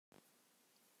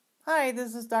Hi,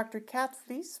 this is Dr. Kat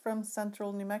from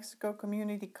Central New Mexico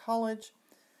Community College,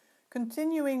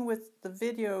 continuing with the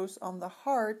videos on the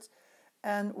heart.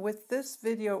 And with this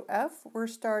video F, we're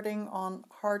starting on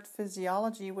heart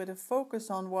physiology with a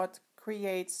focus on what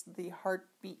creates the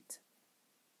heartbeat.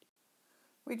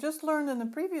 We just learned in the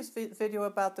previous video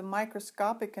about the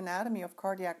microscopic anatomy of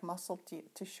cardiac muscle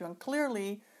tissue, and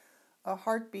clearly a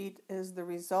heartbeat is the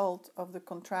result of the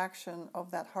contraction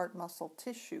of that heart muscle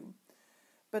tissue.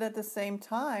 But at the same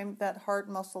time, that heart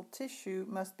muscle tissue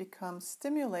must become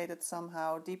stimulated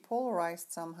somehow, depolarized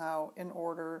somehow, in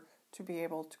order to be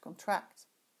able to contract.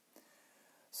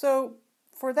 So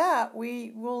for that,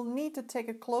 we will need to take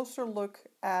a closer look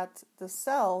at the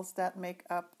cells that make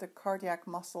up the cardiac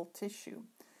muscle tissue.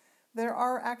 There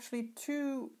are actually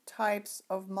two types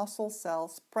of muscle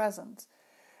cells present.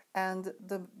 And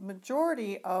the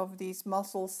majority of these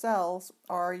muscle cells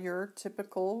are your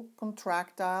typical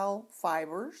contractile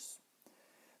fibers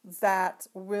that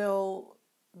will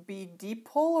be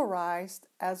depolarized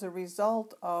as a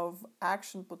result of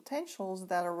action potentials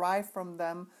that arrive from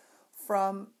them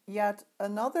from yet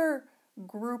another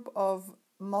group of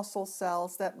muscle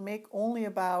cells that make up only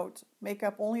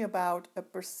about a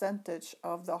percentage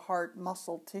of the heart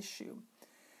muscle tissue.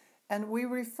 And we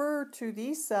refer to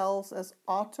these cells as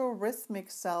autorhythmic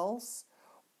cells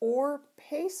or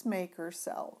pacemaker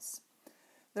cells.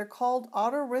 They're called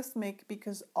autorhythmic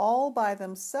because all by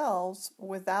themselves,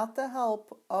 without the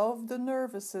help of the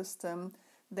nervous system,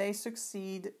 they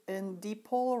succeed in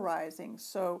depolarizing.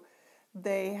 So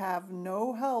they have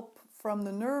no help from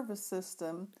the nervous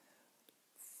system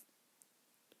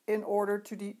in order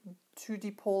to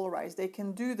depolarize. They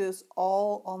can do this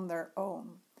all on their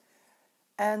own.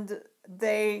 And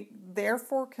they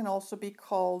therefore can also be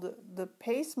called the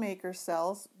pacemaker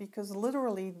cells because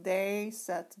literally they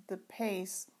set the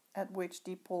pace at which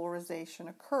depolarization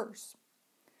occurs.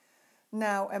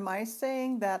 Now, am I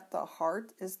saying that the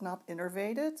heart is not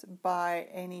innervated by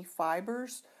any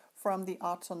fibers from the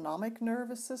autonomic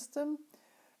nervous system?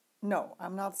 No,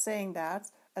 I'm not saying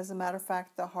that. As a matter of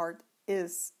fact, the heart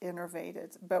is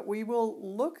innervated. But we will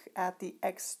look at the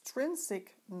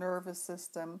extrinsic nervous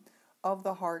system of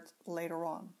the heart later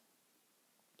on.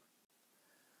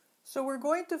 So we're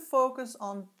going to focus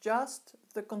on just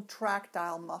the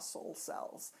contractile muscle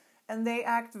cells, and they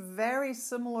act very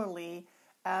similarly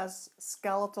as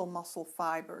skeletal muscle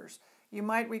fibers. You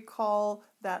might recall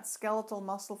that skeletal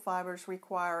muscle fibers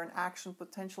require an action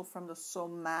potential from the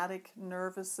somatic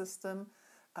nervous system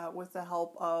with the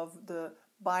help of the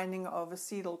binding of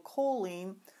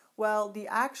acetylcholine. Well, the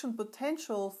action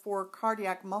potential for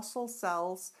cardiac muscle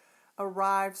cells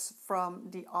arrives from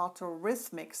the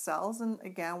autorhythmic cells, and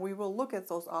again we will look at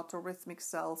those autorhythmic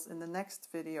cells in the next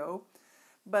video.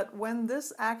 But when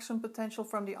this action potential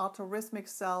from the autorhythmic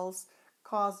cells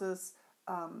causes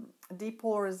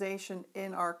depolarization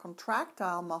in our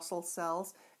contractile muscle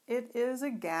cells, it is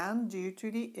again due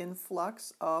to the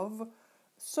influx of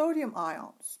sodium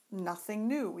ions. Nothing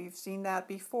new, we've seen that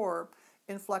before.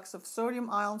 Influx of sodium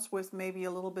ions with maybe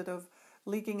a little bit of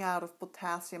leaking out of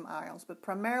potassium ions, but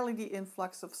primarily the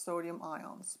influx of sodium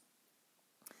ions.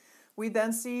 We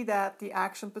then see that the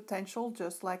action potential,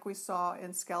 just like we saw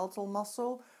in skeletal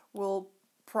muscle, will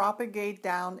propagate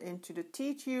down into the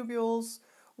T-tubules,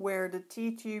 where the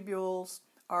T-tubules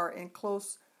are in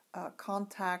close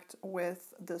contact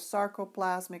with the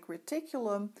sarcoplasmic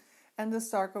reticulum, and the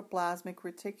sarcoplasmic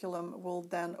reticulum will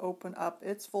then open up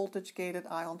its voltage-gated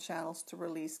ion channels to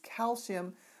release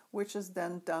calcium, which is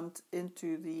then dumped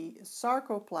into the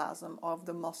sarcoplasm of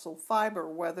the muscle fiber,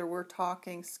 whether we're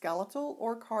talking skeletal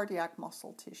or cardiac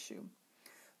muscle tissue.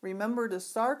 Remember, the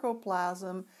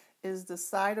sarcoplasm is the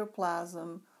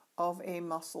cytoplasm of a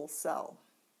muscle cell.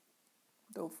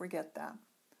 Don't forget that.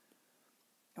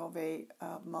 Of a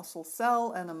muscle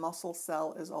cell, and a muscle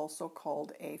cell is also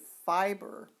called a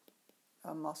fiber,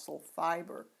 a muscle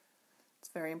fiber. It's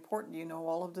very important you know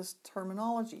all of this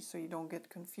terminology so you don't get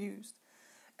confused.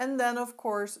 And then, of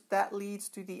course, that leads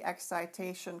to the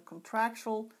excitation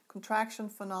contraction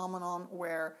phenomenon,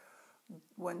 where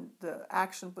when the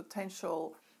action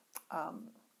potential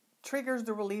triggers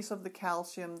the release of the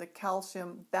calcium,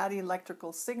 that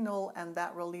electrical signal and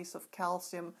that release of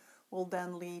calcium will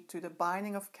then lead to the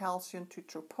binding of calcium to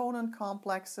troponin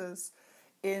complexes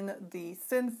in the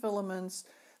thin filaments.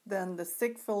 Then the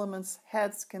thick filaments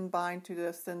heads can bind to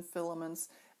the thin filaments.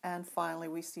 And finally,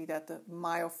 we see that the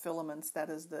myofilaments,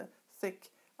 that is the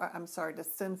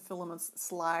thin filaments,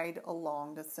 slide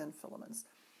along the thin filaments.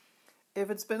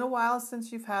 If it's been a while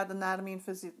since you've had Anatomy and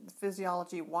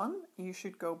Physiology 1, you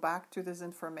should go back to this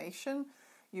information.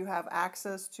 you have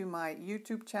access to my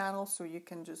YouTube channel, so you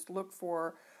can just look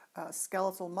for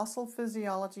skeletal muscle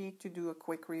physiology to do a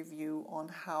quick review on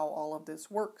how all of this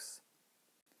works.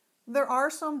 There are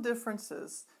some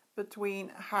differences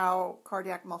between how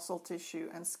cardiac muscle tissue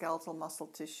and skeletal muscle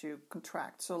tissue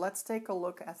contract. So let's take a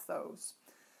look at those.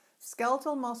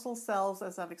 Skeletal muscle cells,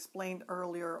 as I've explained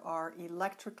earlier, are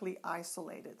electrically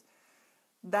isolated.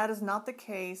 That is not the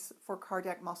case for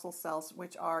cardiac muscle cells,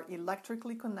 which are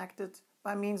electrically connected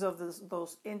by means of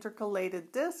those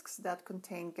intercalated discs that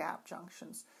contain gap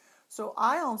junctions. So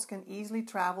ions can easily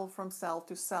travel from cell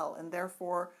to cell, and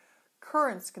therefore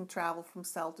currents can travel from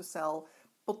cell to cell.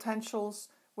 Potentials,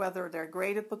 whether they're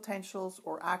graded potentials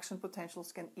or action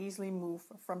potentials, can easily move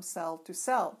from cell to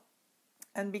cell.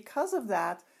 And because of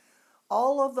that,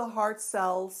 all of the heart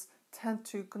cells tend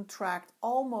to contract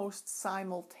almost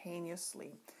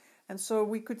simultaneously. And so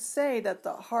we could say that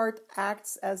the heart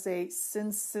acts as a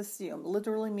syncytium,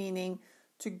 literally meaning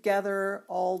together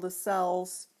all the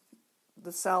cells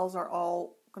are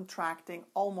all contracting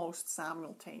almost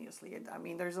simultaneously. I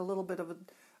mean, there's a little bit of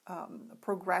a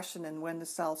progression in when the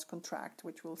cells contract,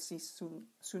 which we'll see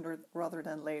sooner rather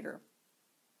than later.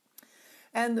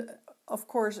 And of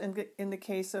course, in the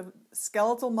case of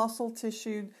skeletal muscle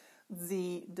tissue,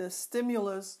 the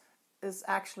stimulus is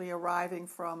actually arriving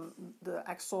from the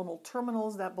axonal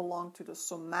terminals that belong to the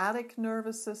somatic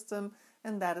nervous system,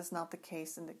 and that is not the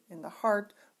case in the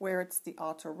heart, where it's the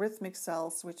autorhythmic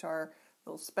cells, which are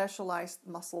those specialized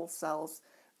muscle cells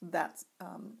that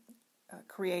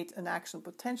create an action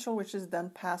potential, which is then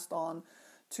passed on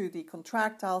to the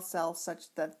contractile cells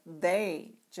such that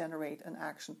they generate an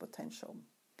action potential.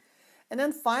 And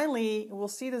then finally, we'll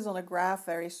see this on a graph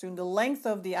very soon, the length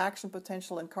of the action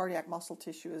potential in cardiac muscle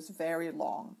tissue is very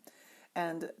long.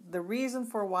 And the reason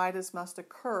for why this must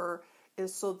occur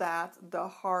is so that the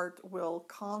heart will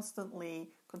constantly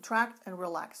contract and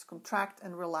relax, contract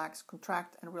and relax,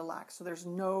 contract and relax. So there's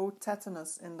no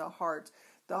tetanus in the heart.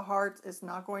 The heart is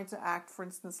not going to act, for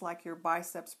instance, like your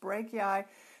biceps brachii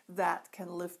that can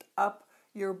lift up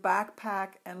your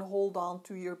backpack and hold on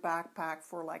to your backpack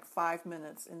for like 5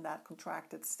 minutes in that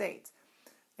contracted state.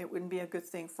 It wouldn't be a good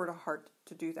thing for the heart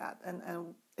to do that. And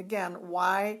again,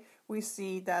 why we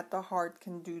see that the heart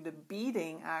can do the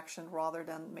beating action rather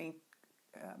than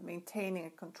maintaining a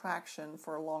contraction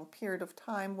for a long period of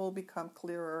time will become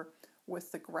clearer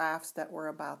with the graphs that we're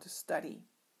about to study.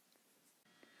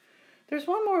 There's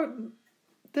one more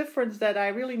difference that I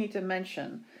really need to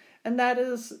mention, and that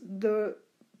is the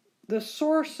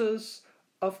sources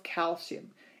of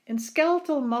calcium. In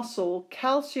skeletal muscle,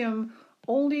 calcium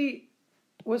only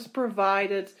was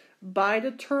provided by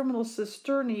the terminal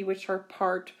cisternae, which are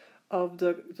part of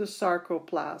the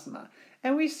sarcoplasma.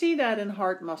 And we see that in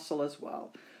heart muscle as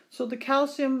well. So the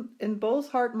calcium in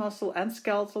both heart muscle and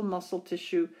skeletal muscle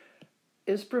tissue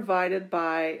is provided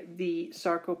by the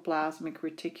sarcoplasmic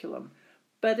reticulum.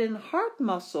 But in heart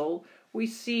muscle, we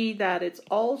see that it's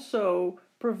also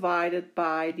provided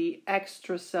by the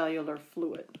extracellular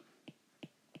fluid.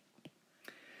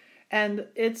 And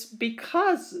it's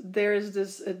because there is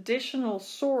this additional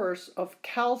source of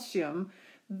calcium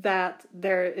that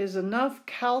there is enough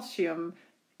calcium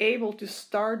able to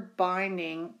start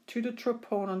binding to the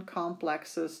troponin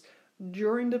complexes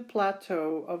during the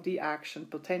plateau of the action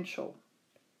potential.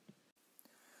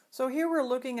 So here we're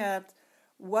looking at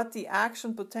what the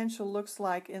action potential looks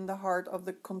like in the heart of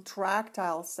the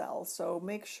contractile cells. So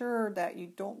make sure that you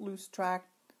don't lose track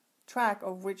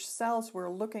of which cells we're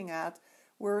looking at.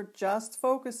 We're just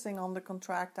focusing on the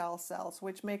contractile cells,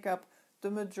 which make up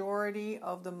the majority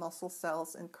of the muscle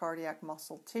cells in cardiac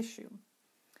muscle tissue.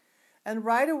 And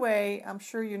right away, I'm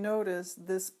sure you notice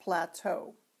this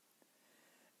plateau.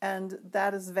 And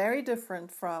that is very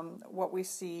different from what we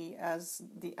see as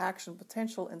the action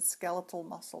potential in skeletal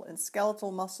muscle. In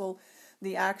skeletal muscle,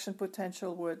 the action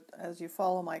potential would, as you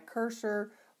follow my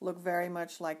cursor, look very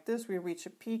much like this. We reach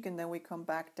a peak and then we come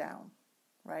back down,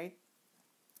 right?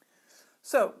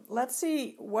 So let's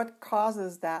see what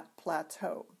causes that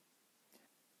plateau.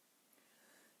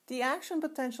 The action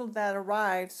potential that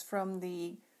arrives from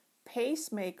the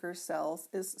pacemaker cells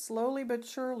is slowly but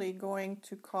surely going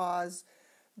to cause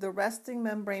the resting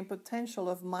membrane potential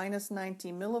of minus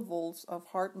 90 millivolts of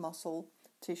heart muscle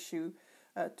tissue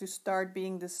to start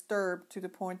being disturbed to the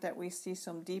point that we see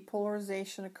some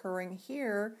depolarization occurring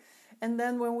here. And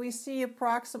then when we see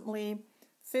approximately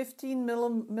 15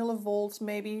 millivolts,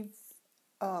 maybe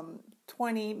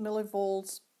 20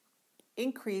 millivolts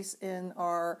increase in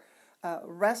our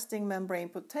resting membrane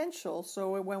potential.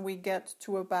 So when we get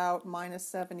to about minus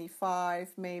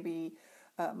 75, maybe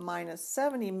minus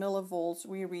 70 millivolts,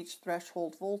 we reach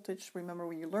threshold voltage. Remember,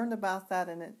 we learned about that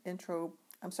in in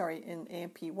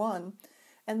AMP1.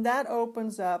 And that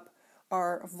opens up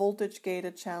our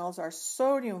voltage-gated channels, our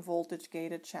sodium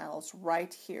voltage-gated channels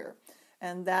right here.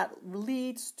 And that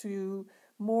leads to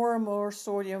more and more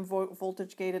sodium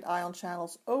voltage-gated ion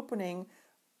channels opening.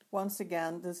 Once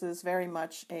again, this is very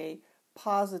much a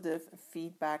positive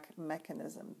feedback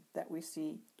mechanism that we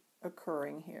see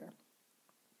occurring here.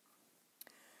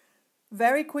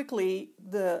 Very quickly,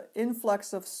 the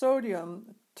influx of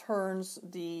sodium turns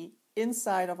the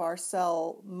inside of our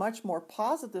cell much more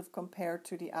positive compared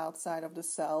to the outside of the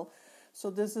cell. So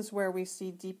this is where we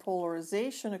see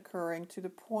depolarization occurring to the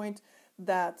point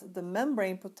that the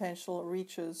membrane potential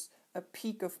reaches a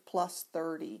peak of plus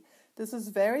 30. This is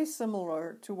very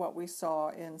similar to what we saw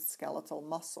in skeletal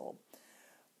muscle.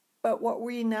 But what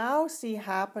we now see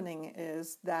happening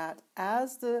is that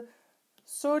as the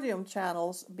sodium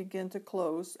channels begin to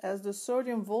close, as the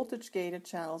sodium voltage-gated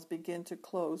channels begin to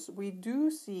close, we do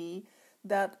see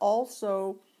that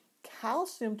also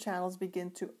calcium channels begin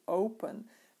to open.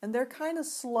 And they're kind of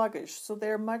sluggish, so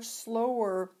they're much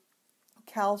slower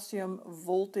calcium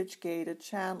voltage-gated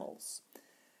channels.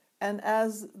 And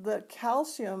as the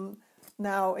calcium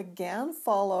now again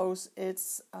follows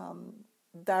its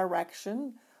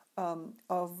direction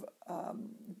of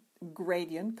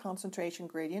gradient, concentration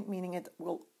gradient, meaning it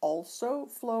will also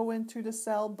flow into the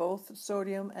cell. Both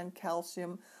sodium and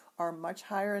calcium are much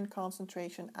higher in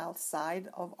concentration outside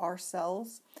of our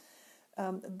cells.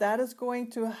 That is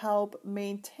going to help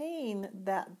maintain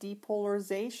that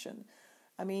depolarization.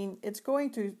 I mean, it's going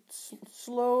to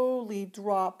slowly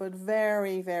drop, but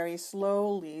very, very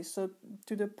slowly, so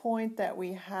to the point that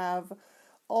we have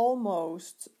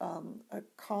almost a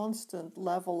constant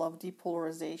level of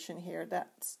depolarization here.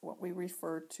 That's what we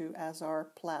refer to as our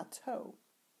plateau.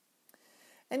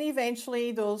 And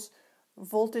eventually those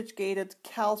voltage-gated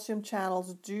calcium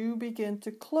channels do begin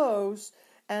to close,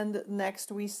 and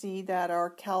next we see that our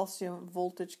calcium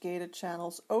voltage-gated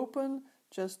channels open,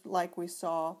 just like we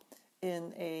saw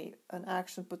in an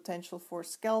action potential for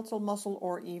skeletal muscle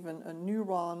or even a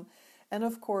neuron. And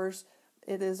of course,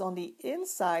 it is on the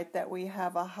inside that we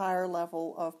have a higher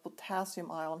level of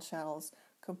potassium ion channels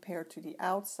compared to the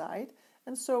outside.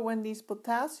 And so when these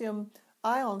potassium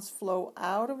ions flow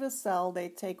out of the cell, they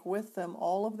take with them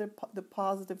all of the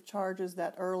positive charges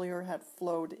that earlier had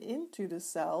flowed into the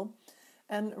cell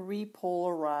and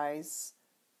repolarize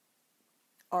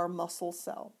our muscle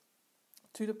cell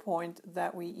to the point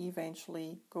that we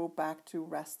eventually go back to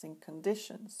resting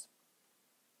conditions.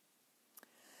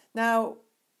 Now,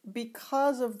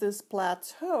 because of this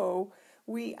plateau,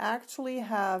 we actually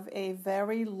have a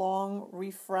very long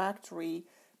refractory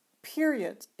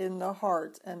period in the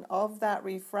heart. And of that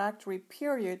refractory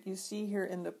period, you see here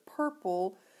in the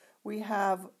purple, we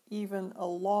have even a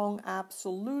long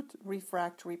absolute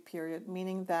refractory period,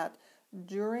 meaning that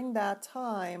during that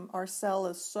time, our cell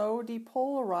is so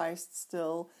depolarized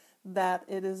still that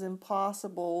it is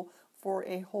impossible for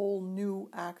a whole new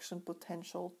action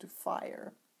potential to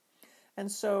fire.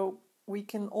 And so we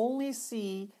can only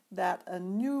see that a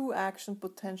new action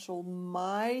potential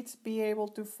might be able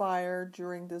to fire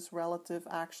during this relative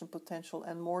action potential,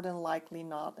 and more than likely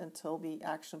not until the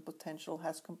action potential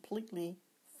has completely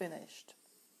finished.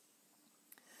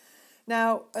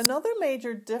 Now, another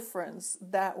major difference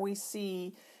that we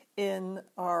see in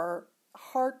our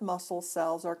heart muscle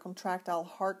cells, our contractile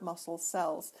heart muscle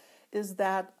cells, is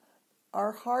that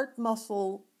our heart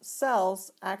muscle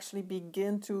cells actually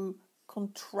begin to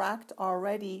contract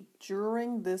already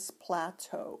during this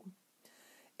plateau.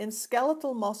 In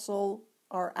skeletal muscle,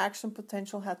 our action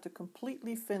potential had to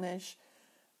completely finish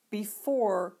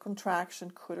before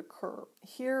contraction could occur.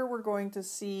 Here we're going to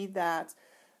see that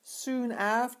soon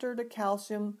after the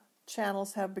calcium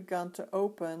channels have begun to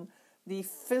open, the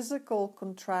physical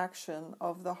contraction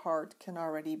of the heart can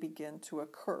already begin to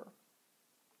occur.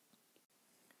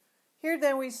 Here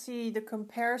then we see the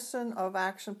comparison of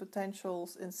action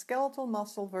potentials in skeletal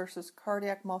muscle versus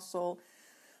cardiac muscle.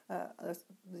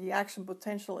 The action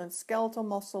potential in skeletal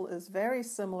muscle is very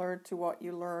similar to what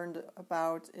you learned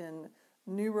about in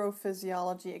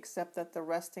neurophysiology, except that the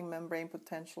resting membrane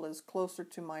potential is closer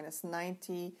to minus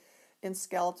 90. In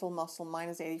skeletal muscle,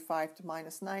 minus 85 to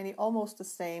minus 90, almost the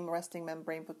same resting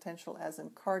membrane potential as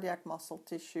in cardiac muscle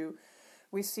tissue.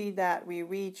 We see that we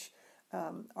reach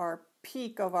our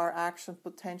peak of our action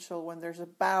potential when there's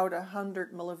about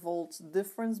 100 millivolts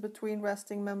difference between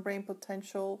resting membrane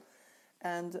potential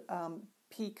and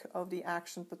peak of the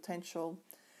action potential.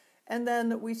 And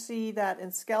then we see that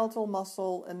in skeletal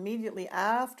muscle, immediately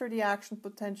after the action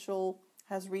potential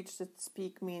has reached its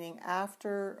peak, meaning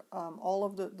after all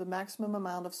of the maximum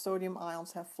amount of sodium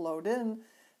ions have flown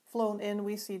in,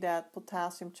 we see that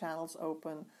potassium channels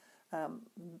open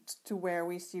to where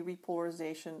we see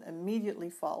repolarization immediately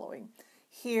following.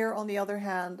 Here, on the other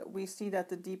hand, we see that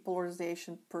the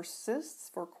depolarization persists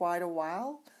for quite a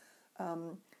while.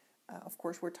 Of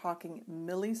course, we're talking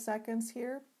milliseconds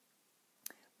here.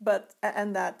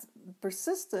 And that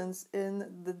persistence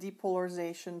in the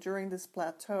depolarization during this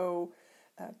plateau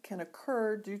can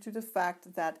occur due to the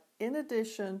fact that in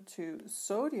addition to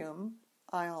sodium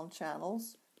ion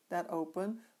channels that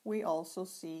open, we also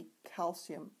see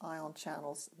calcium ion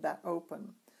channels that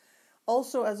open.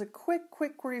 Also, as a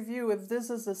quick review, if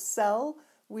this is a cell,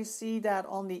 we see that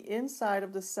on the inside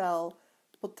of the cell,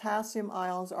 potassium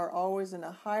ions are always in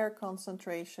a higher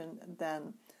concentration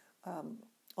than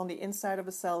on the inside of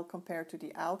a cell compared to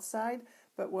the outside.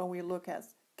 But when we look at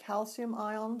calcium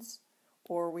ions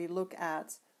or we look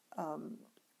at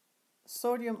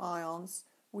sodium ions,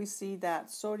 we see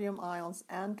that sodium ions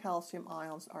and calcium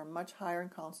ions are much higher in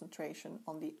concentration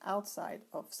on the outside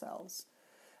of cells.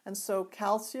 And so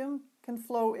calcium can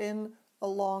flow in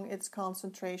along its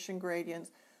concentration gradient,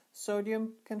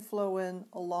 sodium can flow in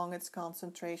along its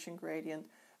concentration gradient,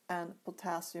 and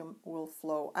potassium will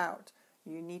flow out.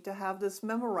 You need to have this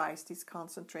memorized, these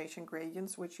concentration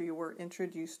gradients, which you were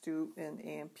introduced to in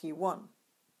AMP1.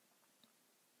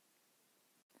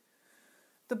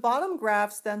 The bottom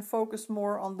graphs then focus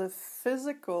more on the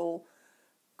physical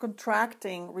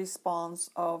contracting response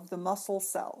of the muscle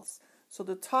cells. So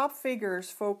the top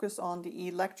figures focus on the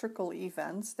electrical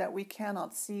events that we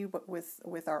cannot see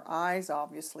with our eyes,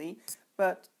 obviously.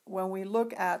 But when we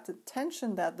look at the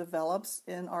tension that develops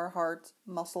in our heart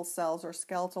muscle cells or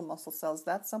skeletal muscle cells,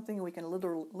 that's something we can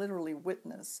literally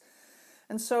witness.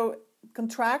 And so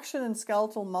contraction in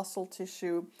skeletal muscle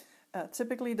tissue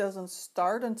typically doesn't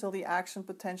start until the action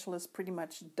potential is pretty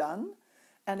much done,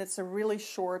 and it's a really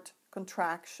short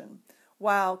contraction.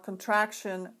 While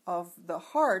contraction of the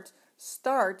heart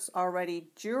starts already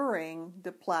during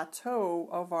the plateau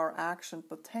of our action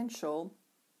potential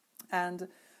and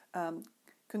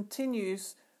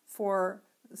continues for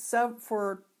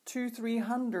 200-300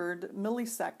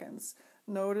 milliseconds.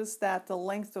 Notice that the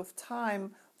length of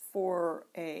time for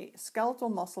a skeletal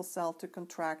muscle cell to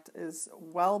contract is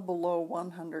well below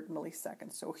 100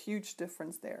 milliseconds, so huge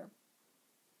difference there.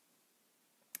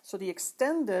 So the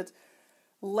extended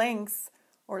length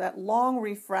or that long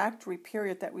refractory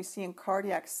period that we see in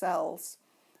cardiac cells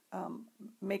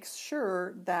makes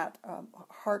sure that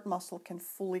heart muscle can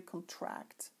fully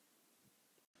contract.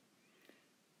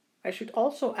 I should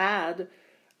also add,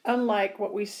 unlike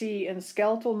what we see in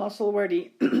skeletal muscle where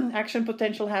the action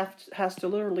potential has to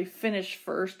literally finish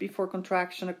first before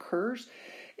contraction occurs,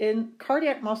 in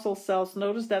cardiac muscle cells,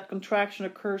 notice that contraction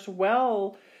occurs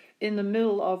well in the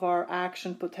middle of our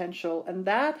action potential, and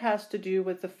that has to do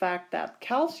with the fact that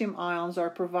calcium ions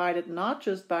are provided not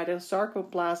just by the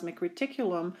sarcoplasmic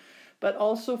reticulum, but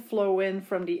also flow in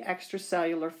from the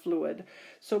extracellular fluid.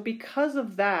 So because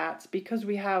of that, because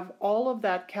we have all of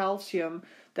that calcium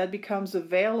that becomes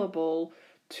available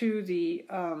to the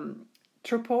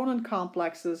troponin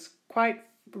complexes quite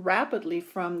rapidly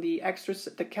from the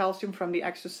calcium from the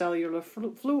extracellular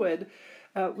fluid,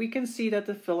 we can see that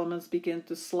the filaments begin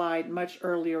to slide much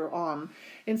earlier on.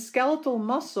 In skeletal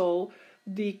muscle,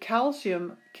 the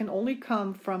calcium can only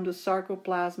come from the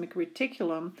sarcoplasmic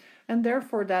reticulum, and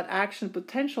therefore that action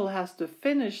potential has to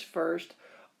finish first,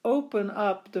 open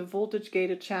up the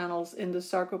voltage-gated channels in the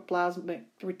sarcoplasmic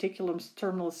reticulum's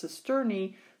terminal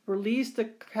cisternae, release the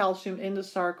calcium in the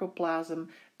sarcoplasm,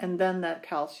 and then that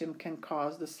calcium can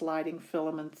cause the sliding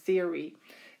filament theory.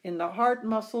 In the heart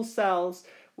muscle cells,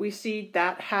 we see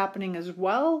that happening as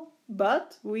well,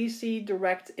 but we see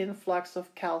direct influx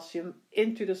of calcium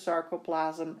into the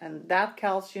sarcoplasm, and that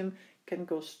calcium can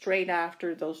go straight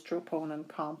after those troponin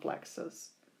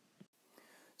complexes.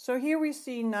 So here we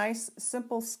see nice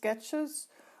simple sketches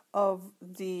of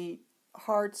the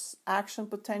heart's action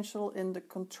potential in the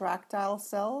contractile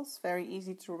cells. Very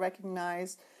easy to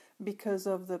recognize because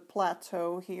of the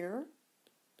plateau here,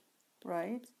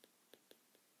 right?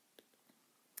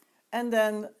 And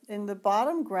then in the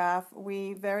bottom graph,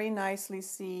 we very nicely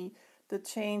see the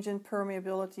change in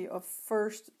permeability of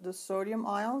first the sodium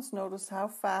ions. Notice how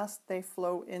fast they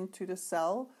flow into the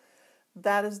cell.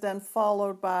 That is then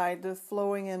followed by the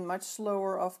flowing in much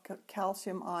slower of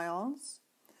calcium ions.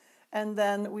 And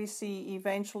then we see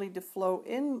eventually the flow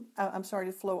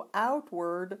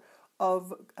outward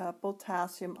of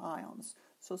potassium ions.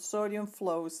 So sodium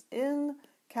flows in,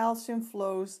 calcium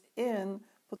flows in,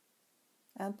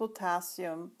 and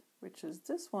potassium which is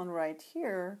this one right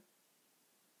here,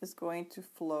 is going to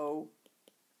flow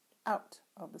out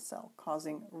of the cell,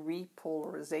 causing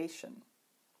repolarization.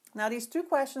 Now, these two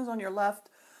questions on your left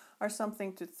are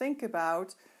something to think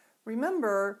about.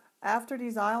 Remember, after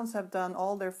these ions have done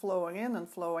all their flowing in and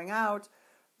flowing out,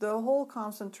 the whole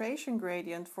concentration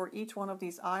gradient for each one of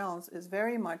these ions is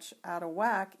very much out of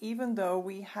whack, even though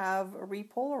we have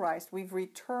repolarized. We've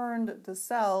returned the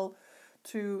cell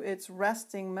to its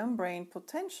resting membrane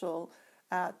potential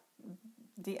at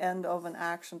the end of an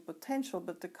action potential,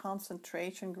 but the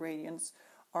concentration gradients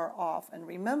are off. And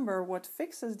remember, what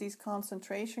fixes these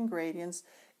concentration gradients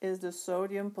is the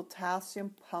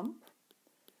sodium-potassium pump.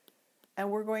 And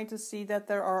we're going to see that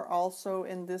there are also,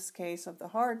 in this case of the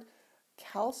heart,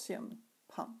 calcium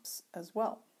pumps as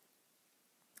well.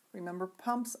 Remember,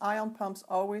 ion pumps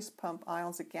always pump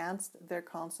ions against their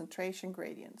concentration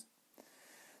gradient.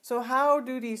 So how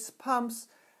do these pumps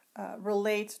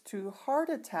relate to heart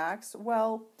attacks?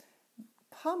 Well,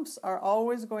 pumps are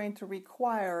always going to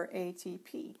require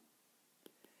ATP.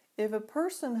 If a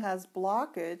person has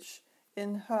blockage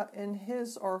in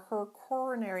his or her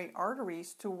coronary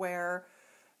arteries to where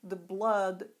the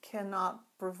blood cannot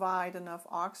provide enough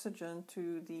oxygen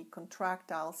to the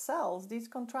contractile cells, these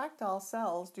contractile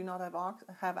cells do not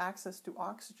have access to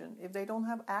oxygen. If they don't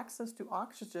have access to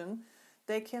oxygen,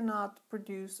 they cannot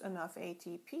produce enough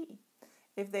ATP.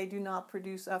 If they do not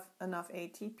produce enough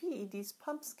ATP, these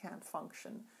pumps can't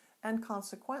function, and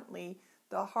consequently,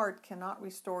 the heart cannot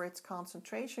restore its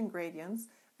concentration gradients,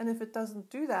 and if it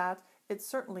doesn't do that, it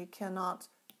certainly cannot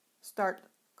start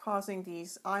causing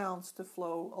these ions to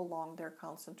flow along their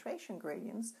concentration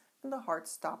gradients, and the heart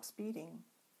stops beating.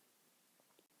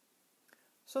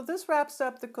 So this wraps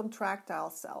up the contractile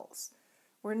cells.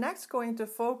 We're next going to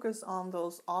focus on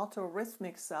those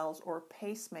autorhythmic cells or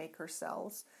pacemaker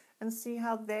cells and see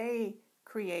how they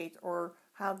create or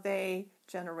how they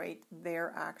generate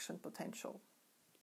their action potential.